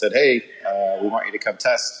called and said, hey, we want you to come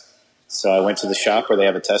test. So I went to the shop where they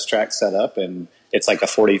have a test track set up, and it's like a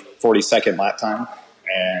 40-second lap time,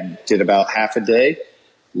 and did about half a day.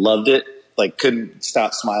 Loved it. Like, couldn't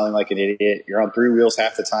stop smiling like an idiot. You're on 3 wheels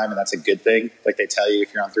half the time, and that's a good thing. Like, they tell you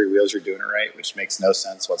if you're on 3 wheels, you're doing it right, which makes no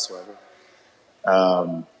sense whatsoever.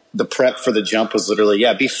 The prep for the jump was literally,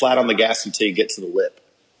 be flat on the gas until you get to the lip.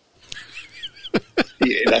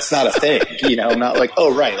 That's not a thing, I'm not like,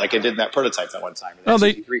 oh, right, like I did in that prototype that one time. In that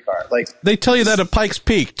GT3 car. Like, they tell you that at Pikes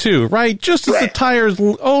Peak, too, right? Just as the tires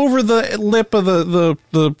over the lip of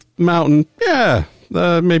the mountain,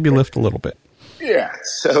 maybe lift a little bit. Yeah,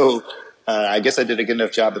 so I guess I did a good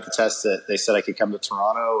enough job at the test that they said I could come to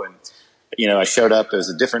Toronto, and I showed up. It was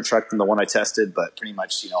a different truck than the one I tested, but pretty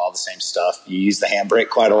much, all the same stuff. You use the handbrake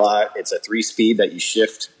quite a lot. It's a 3-speed that you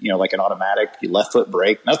shift, like an automatic. You left foot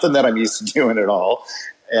brake. Nothing that I'm used to doing at all.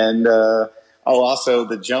 And also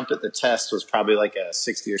the jump at the test was probably like a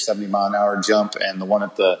 60 or 70 mile an hour jump, and the one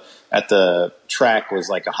at the track was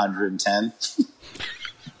like 110.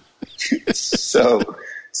 So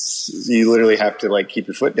you literally have to like keep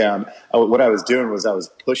your foot down. What I was doing was I was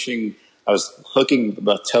hooking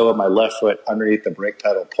the toe of my left foot underneath the brake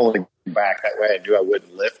pedal, pulling back. That way I knew I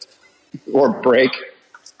wouldn't lift or brake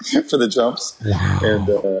for the jumps. Wow. And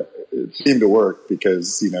it seemed to work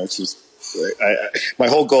because, it's just my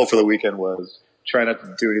whole goal for the weekend was try not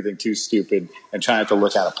to do anything too stupid and try not to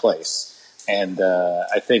look out of place. And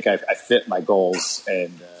I think I fit my goals.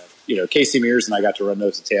 And, Casey Mears and I got to run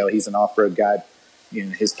nose to tail. He's an off-road guy in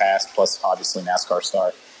his past, plus obviously NASCAR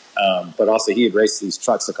star. But also he had raced these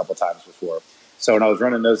trucks a couple times before. So when I was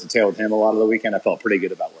running nose to tail with him a lot of the weekend, I felt pretty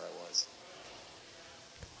good about where I was.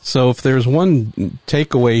 So if there's one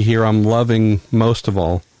takeaway here I'm loving most of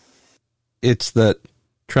all, it's that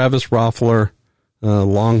Travis Roffler,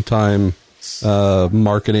 longtime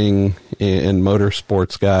marketing and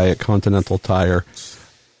motorsports guy at Continental Tire,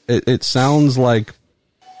 it sounds like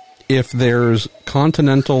if there's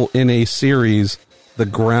Continental in a series, the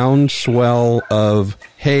groundswell of,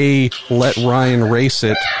 hey, let Ryan race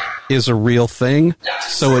it is a real thing.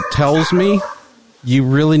 So it tells me you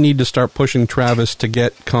really need to start pushing Travis to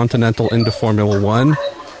get Continental into Formula One,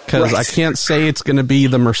 because I can't say it's going to be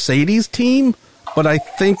the Mercedes team, but I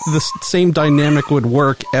think the same dynamic would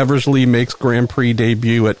work. Eversley makes Grand Prix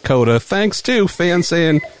debut at COTA, thanks to fans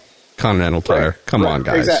saying, Continental Tire, come on,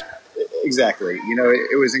 guys. Exactly.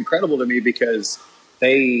 It was incredible to me because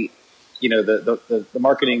they... the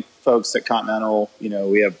marketing folks at Continental,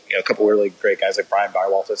 we have a couple really great guys like Brian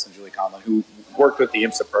Byrwaltis and Julie Conlon who worked with the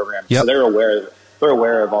IMSA program. Yep. So they're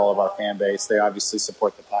aware of all of our fan base. They obviously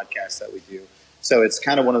support the podcast that we do. So it's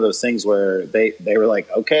kind of one of those things where they were like,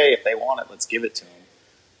 okay, if they want it, let's give it to them.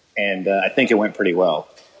 And I think it went pretty well.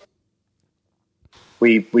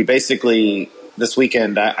 We basically, this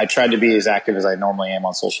weekend, I tried to be as active as I normally am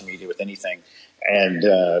on social media with anything. And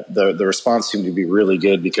the response seemed to be really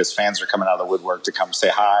good because fans are coming out of the woodwork to come say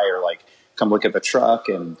hi or like come look at the truck.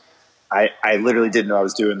 And I literally didn't know I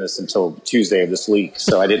was doing this until Tuesday of this week.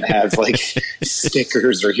 So I didn't have like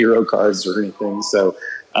stickers or hero cards or anything. So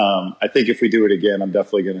I think if we do it again, I'm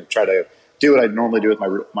definitely going to try to do what I normally do with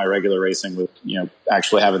my regular racing with,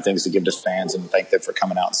 actually having things to give to fans and thank them for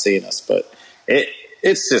coming out and seeing us. But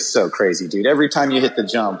it's just so crazy, dude. Every time you hit the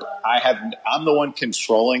jump, I'm the one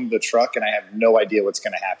controlling the truck, and I have no idea what's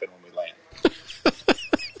going to happen when we land.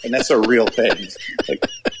 And that's a real thing. Like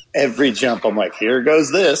every jump, I'm like, here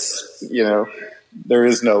goes this. There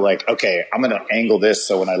is no like, okay, I'm going to angle this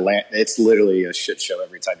so when I land, it's literally a shit show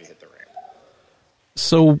every time you hit the ramp.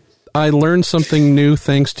 So I learned something new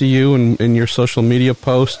thanks to you and your social media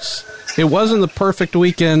posts. It wasn't the perfect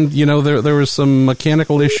weekend. There was some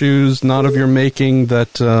mechanical issues, not of your making,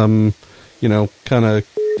 that, kind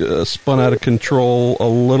of spun out of control a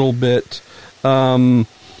little bit. The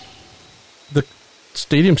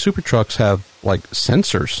Stadium Super Trucks have, like,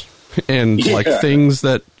 sensors and like things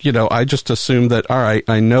that, you know, I just assumed that, all right,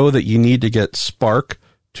 I know that you need to get spark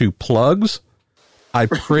to plugs. I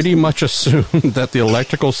pretty much assumed that the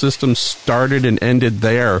electrical system started and ended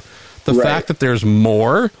there. The fact that there's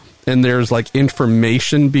more and there's like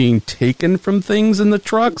information being taken from things in the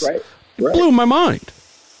trucks blew my mind.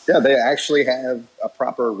 Yeah, they actually have a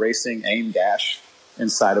proper racing aim dash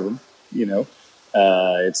inside of them, you know.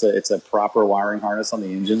 It's a proper wiring harness on the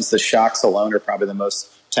engines. The shocks alone are probably the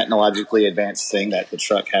most technologically advanced thing that the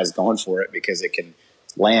truck has going for it, because it can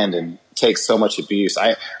land and take so much abuse.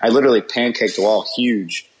 I literally pancaked a wall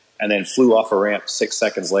huge and then flew off a ramp 6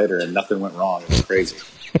 seconds later and nothing went wrong. It was crazy.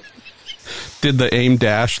 Did the aim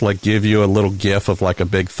dash like give you a little gif of like a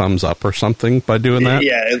big thumbs up or something by doing that?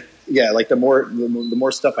 Yeah. Like the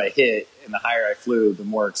more stuff I hit and the higher I flew, the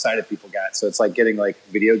more excited people got. So it's like getting like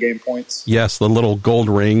video game points. Yes, the little gold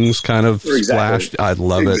rings kind of splashed. I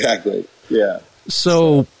love it. Exactly. Yeah.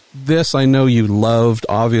 So this, I know you loved.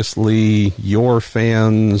 Obviously, your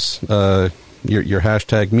fans, your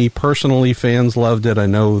hashtag me personally fans loved it. I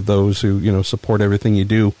know those who, you know, support everything you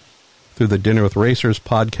do through the Dinner with Racers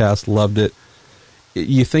podcast loved it.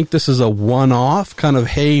 You think this is a one-off kind of,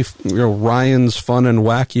 hey, you know, Ryan's fun and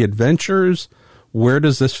wacky adventures? Where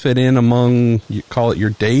does this fit in among, you call it your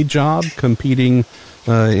day job, competing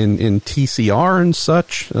in TCR and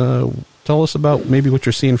such? Tell us about maybe what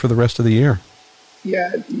you're seeing for the rest of the year.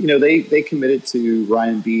 Yeah, you know, they committed to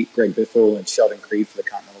Ryan Beat, Greg Biffle, and Sheldon Creed for the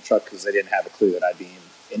Continental Truck because they didn't have a clue that I'd be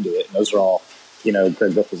into it. And those are all, you know,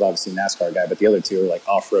 Greg Biffle's obviously a NASCAR guy, but the other two are like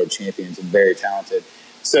off-road champions and very talented.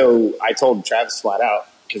 So I told Travis flat out,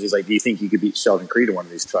 because he's like, do you think you could beat Sheldon Creed in one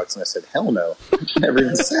of these trucks? And I said, hell no. I never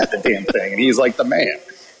even sat the damn thing. And he's like the man.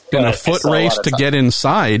 In a foot race to get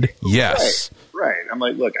inside, yes. Right. I'm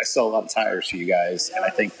like, look, I sell a lot of tires for you guys, and I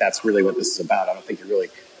think that's really what this is about. I don't think you're really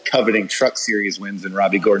coveting Truck Series wins in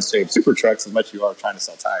Robbie Gordon Stadium Super Trucks as much as you are trying to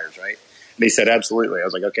sell tires, right? And he said, absolutely. I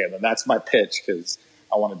was like, okay, then that's my pitch because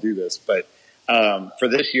I want to do this. But for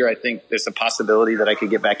this year, I think there's a possibility that I could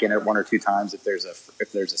get back in it one or two times if there's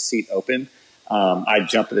a seat open. I'd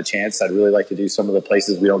jump at the chance. I'd really like to do some of the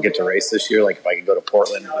places we don't get to race this year. Like if I could go to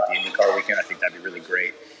Portland with the IndyCar weekend, I think that'd be really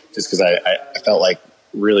great. Just because I felt like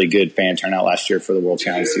really good fan turnout last year for the World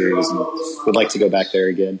Challenge Series and would like to go back there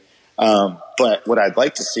again. But what I'd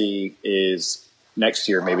like to see is next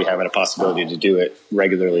year maybe having a possibility to do it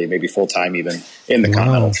regularly, maybe full-time even, in the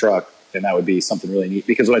Continental Truck. And that would be something really neat.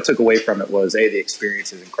 Because what I took away from it was, the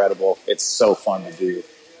experience is incredible. It's so fun to do.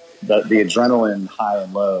 The adrenaline high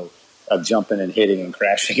and low of jumping and hitting and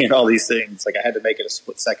crashing and all these things. Like I had to make it a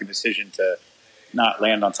split-second decision to not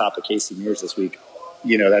land on top of Casey Mears this week.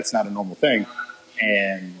 You know, that's not a normal thing.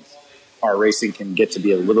 And our racing can get to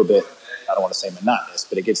be a little bit, I don't want to say monotonous,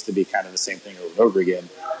 but it gets to be kind of the same thing over and over again.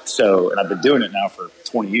 So, and I've been doing it now for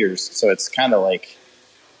 20 years. So it's kind of like,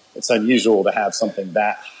 it's unusual to have something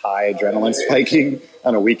that high adrenaline spiking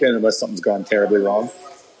on a weekend unless something's gone terribly wrong.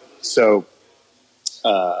 So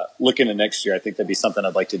looking at next year, I think that'd be something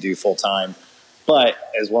I'd like to do full time, but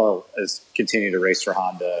as well as continue to race for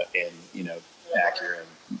Honda and, you know, Acura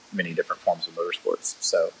and many different forms of motorsports.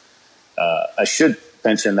 So I should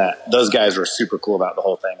mention that those guys were super cool about the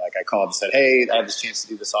whole thing. Like I called and said, hey, I have this chance to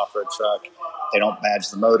do this off-road truck. They don't badge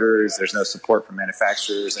the motors. There's no support from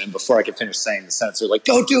manufacturers. And before I could finish saying the sentence, they're like,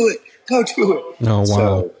 go do it. Go do it. Oh, wow.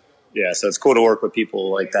 So, yeah, so it's cool to work with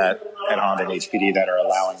people like that at Honda and HPD that are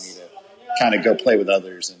allowing me to kind of go play with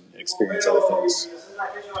others and experience other things.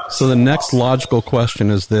 So the next logical question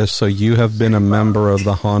is this. So you have been a member of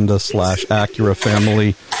the Honda/Acura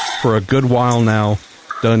family for a good while now,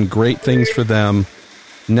 done great things for them.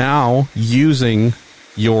 Now, using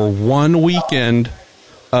your one weekend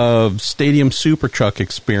of Stadium Super Truck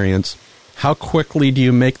experience, how quickly do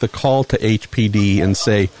you make the call to HPD and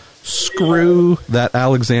say, screw that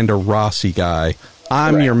Alexander Rossi guy.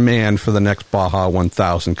 I'm your man for the next Baja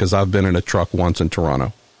 1000 because I've been in a truck once in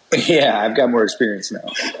Toronto. Yeah, I've got more experience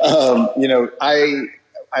now. You know,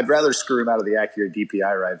 I'd rather screw him out of the Acura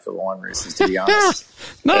DPI ride for the long races, to be honest.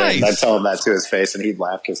 Nice. And I'd tell him that to his face, and he'd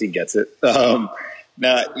laugh because he gets it.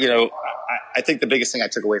 Now, you know, I think the biggest thing I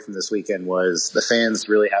took away from this weekend was the fans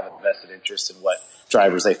really have a vested interest in what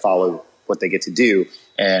drivers they follow, what they get to do.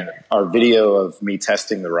 And our video of me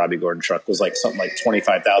testing the Robbie Gordon truck was like something like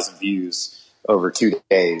 25,000 views over 2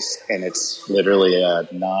 days. And it's literally a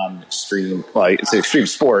non-extreme, like it's an extreme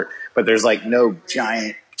sport, but there's like no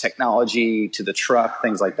giant technology to the truck,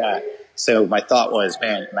 things like that. So my thought was,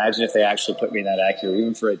 man, imagine if they actually put me in that Acura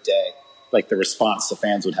even for a day, like the response the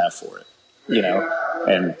fans would have for it, you know?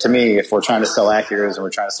 And to me, if we're trying to sell Acuras and we're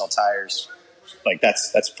trying to sell tires, like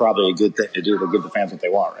that's probably a good thing to do to give the fans what they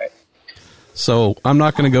want, right? So I'm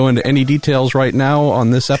not going to go into any details right now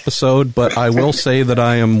on this episode, but I will say that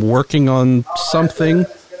I am working on something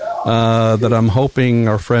that I'm hoping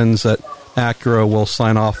our friends at Acura will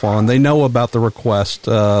sign off on. They know about the request.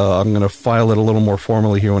 I'm going to file it a little more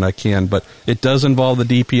formally here when I can, but it does involve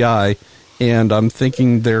the DPI, and I'm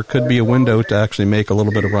thinking there could be a window to actually make a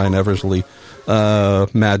little bit of Ryan Eversley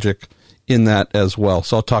magic in that as well.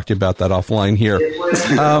 So I'll talk to you about that offline here.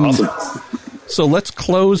 Awesome. So let's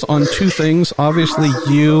close on two things. Obviously,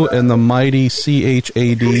 you and the mighty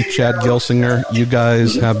CHAD, Chad Gilsinger, you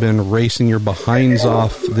guys have been racing your behinds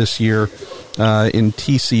off this year in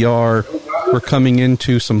TCR. We're coming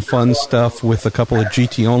into some fun stuff with a couple of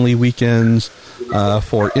GT-only weekends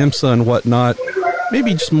for IMSA and whatnot.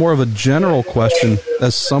 Maybe just more of a general question.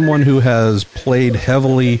 As someone who has played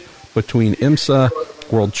heavily between IMSA,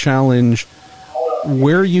 World Challenge,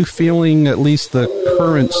 where are you feeling at least the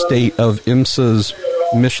current state of IMSA's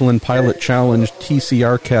Michelin Pilot Challenge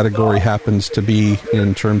TCR category happens to be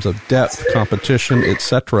in terms of depth, competition,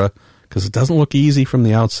 etc.? Because it doesn't look easy from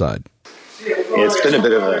the outside. It's been a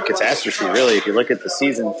bit of a catastrophe, really. If you look at the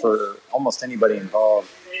season for almost anybody involved,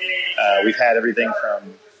 we've had everything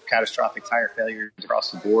from catastrophic tire failures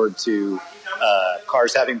across the board to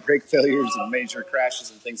cars having brake failures and major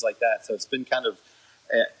crashes and things like that. So it's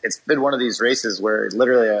been one of these races where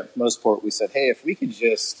literally at Mosport we said, hey, if we could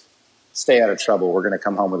just stay out of trouble, we're going to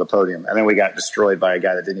come home with a podium. And then we got destroyed by a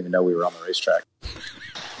guy that didn't even know we were on the racetrack.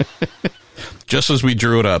 Just as we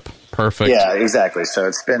drew it up. Perfect. Yeah, exactly. So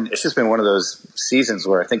it's just been one of those seasons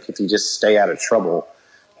where I think if you just stay out of trouble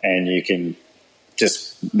and you can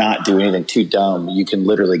just not do anything too dumb, you can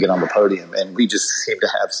literally get on the podium. And we just seem to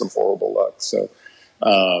have some horrible luck. So,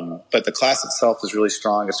 but the class itself is really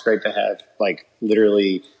strong. It's great to have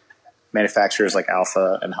literally manufacturers like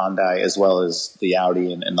Alfa and Hyundai, as well as the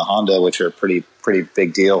Audi and the Honda, which are a pretty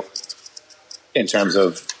big deal in terms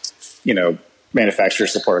of, manufacturer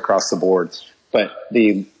support across the board. But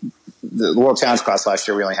the World Challenge class last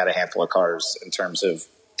year, we only had a handful of cars in terms of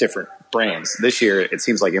different brands. This year, it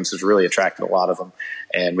seems like IMSA's really attracted a lot of them.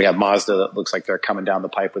 And we have Mazda that looks like they're coming down the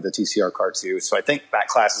pipe with a TCR car too. So I think that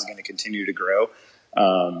class is going to continue to grow.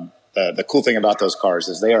 The cool thing about those cars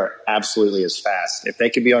is they are absolutely as fast. If they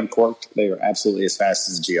can be uncorked, they are absolutely as fast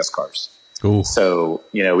as the GS cars. Ooh. So,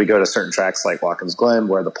 we go to certain tracks like Watkins Glen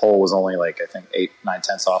where the pole was only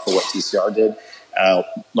 8-9 off of what TCR did.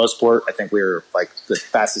 Mosport, I think we were the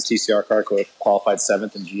fastest TCR car, qualified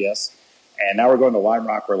 7th in GS. And now we're going to Lime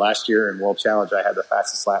Rock, where last year in World Challenge I had the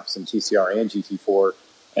fastest laps in TCR and GT4,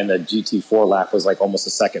 and the GT4 lap was almost a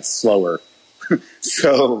second slower.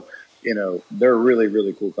 So, they're really,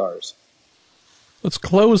 really cool cars. Let's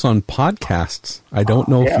close on podcasts. I don't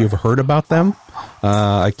know if you've heard about them.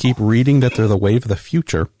 I keep reading that they're the wave of the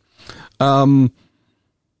future. You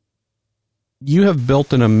have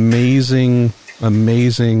built an amazing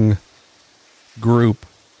group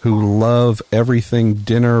who love everything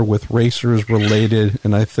dinner with racers related.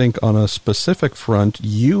 And I think on a specific front,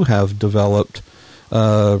 you have developed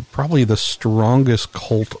probably the strongest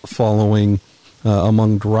cult following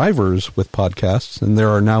among drivers with podcasts. And there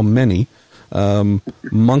are now many.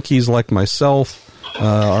 Monkeys like myself,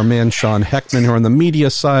 our man Sean Heckman, who are on the media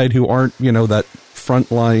side, who aren't, that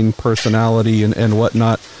frontline personality and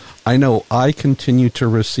whatnot. I know I continue to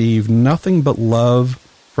receive nothing but love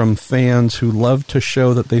from fans who love to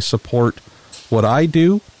show that they support what I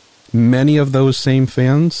do. Many of those same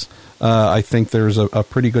fans, I think there's a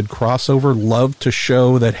pretty good crossover, love to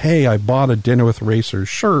show that, hey, I bought a Dinner with Racers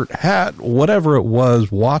shirt, hat, whatever it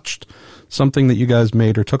was, watched something that you guys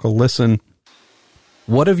made or took a listen.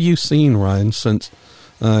 What have you seen, Ryan, since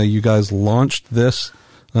you guys launched this,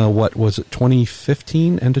 what was it,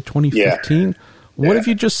 2015, end of 2015? Yeah. What have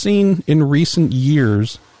you just seen in recent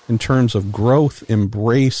years in terms of growth,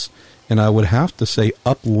 embrace, and I would have to say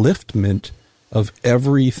upliftment of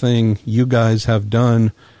everything you guys have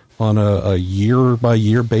done on a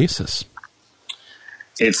year-by-year basis?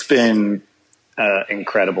 It's been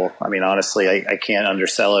incredible. I mean, honestly, I can't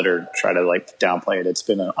undersell it or try to downplay it. It's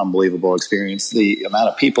been an unbelievable experience. The amount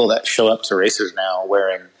of people that show up to races now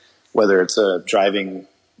wearing, whether it's a driving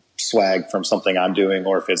swag from something I'm doing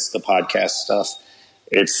or if it's the podcast stuff,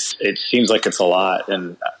 it seems like it's a lot.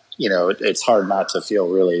 And, it's hard not to feel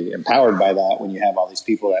really empowered by that when you have all these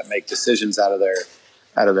people that make decisions out of their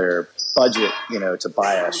budget, to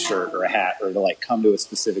buy a shirt or a hat or to come to a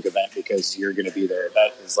specific event because you're going to be there.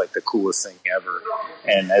 That is the coolest thing ever.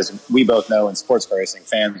 And as we both know in sports car racing,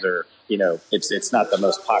 fans are, it's not the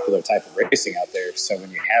most popular type of racing out there. So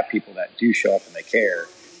when you have people that do show up and they care,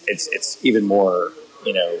 it's even more,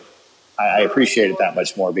 I appreciate it that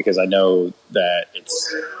much more because I know that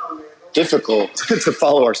difficult to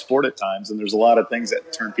follow our sport at times. And there's a lot of things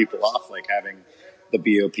that turn people off, like having the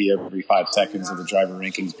BOP every 5 seconds and the driver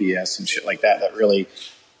rankings BS and shit like that, that really,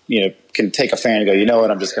 can take a fan and go, you know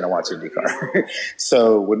what, I'm just going to watch IndyCar.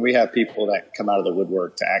 So when we have people that come out of the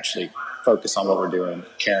woodwork to actually focus on what we're doing,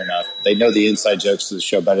 care enough, they know the inside jokes of the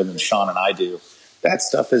show better than Sean and I do. That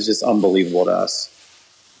stuff is just unbelievable to us.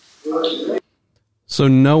 So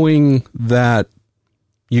knowing that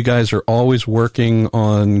you guys are always working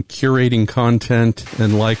on curating content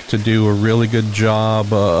and like to do a really good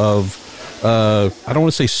job of, I don't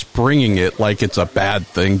want to say springing it like it's a bad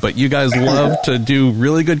thing, but you guys love to do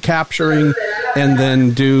really good capturing and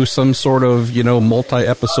then do some sort of,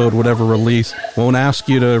 multi-episode, whatever release. Won't ask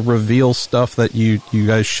you to reveal stuff that you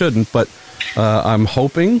guys shouldn't, but I'm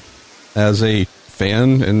hoping as a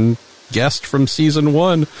fan and guest from season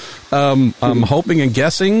 1, I'm hoping and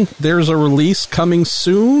guessing there's a release coming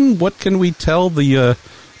soon. What can we tell the,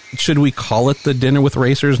 should we call it the Dinner with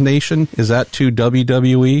Racers Nation? Is that too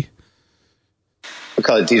WWE? We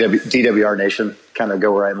call it DWR Nation, kind of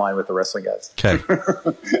go right in line with the wrestling guys. Okay.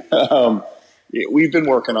 We've been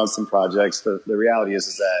working on some projects. The reality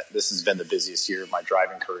is that this has been the busiest year of my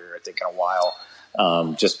driving career, I think, in a while.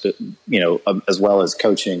 As well as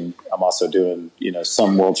coaching, I'm also doing,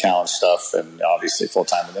 some World Challenge stuff and obviously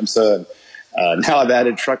full-time with IMSA. And now I've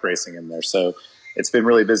added truck racing in there. So it's been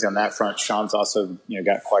really busy on that front. Sean's also,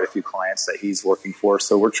 got quite a few clients that he's working for.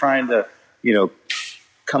 So we're trying to,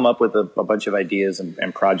 come up with a bunch of ideas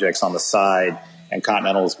and projects on the side. And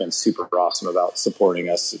Continental has been super awesome about supporting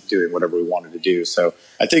us doing whatever we wanted to do. So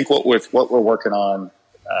I think what we're working on,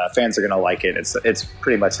 fans are going to like it. It's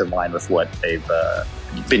pretty much in line with what they've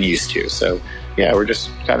been used to. So yeah, we're just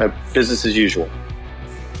kind of business as usual.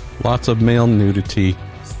 Lots of male nudity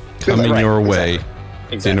coming your way.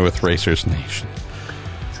 Exactly. Dinner with Racers Nation.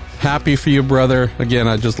 Happy for you, brother. Again,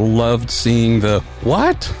 I just loved seeing the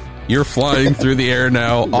what? You're flying through the air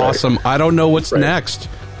now. Right. Awesome. I don't know what's next.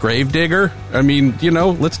 Gravedigger? I mean,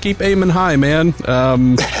 let's keep aiming high, man.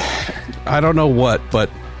 I don't know what, but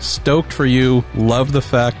stoked for you. Love the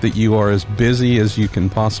fact that you are as busy as you can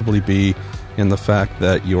possibly be, and the fact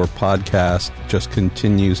that your podcast just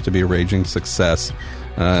continues to be a raging success.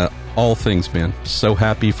 All things, man. So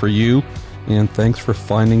happy for you, and thanks for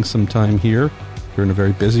finding some time here during a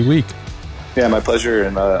very busy week. Yeah, my pleasure,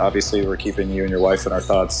 and obviously we're keeping you and your wife in our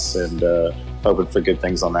thoughts and hoping for good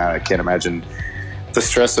things on that. I can't imagine the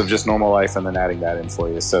stress of just normal life and then adding that in for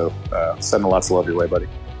you. So sending lots of love your way, buddy.